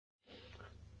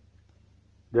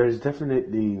There is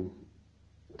definitely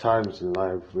times in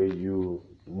life where you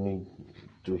need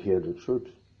to hear the truth.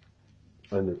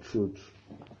 And the truth,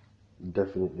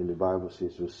 definitely, the Bible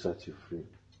says, will set you free.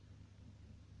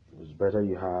 It's better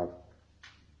you have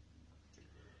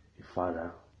a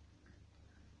father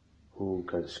who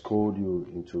can scold you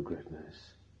into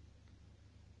greatness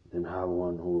than have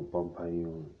one who will bumper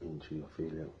you into your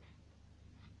failure.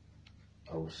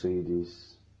 I will say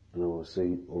this and I will say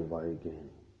it over again.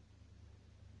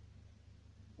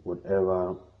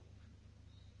 Whatever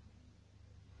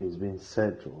is being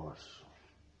said to us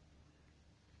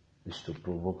is to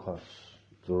provoke us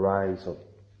to rise up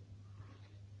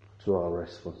to our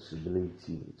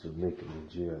responsibility to make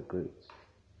Nigeria great.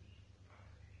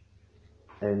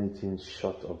 Anything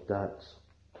short of that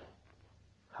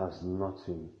has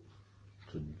nothing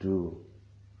to do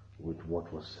with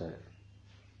what was said.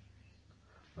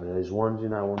 And there is one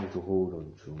thing I want you to hold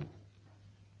on to,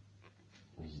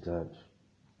 is that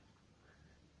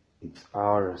it's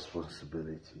our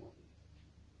responsibility.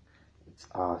 It's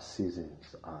our season,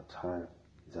 it's our time,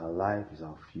 it's our life, it's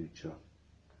our future.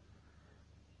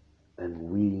 And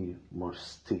we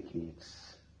must take it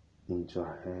into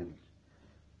our hand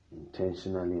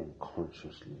intentionally and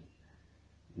consciously.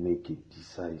 Make a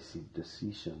decisive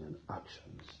decision and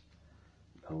actions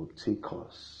that will take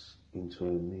us into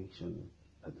a nation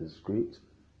that is great,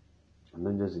 and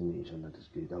not just a nation that is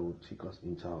great, that will take us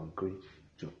into our great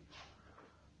future,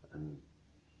 and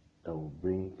that will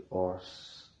bring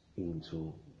us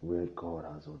into where God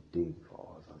has ordained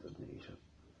for us as a nation.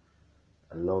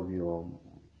 I love you all.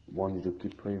 I want you to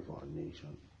keep praying for our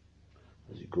nation.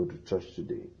 As you go to church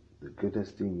today, the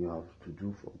greatest thing you have to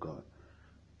do for God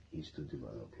is to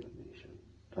develop your nation.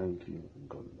 Thank you and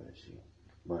God bless you.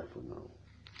 Bye for now.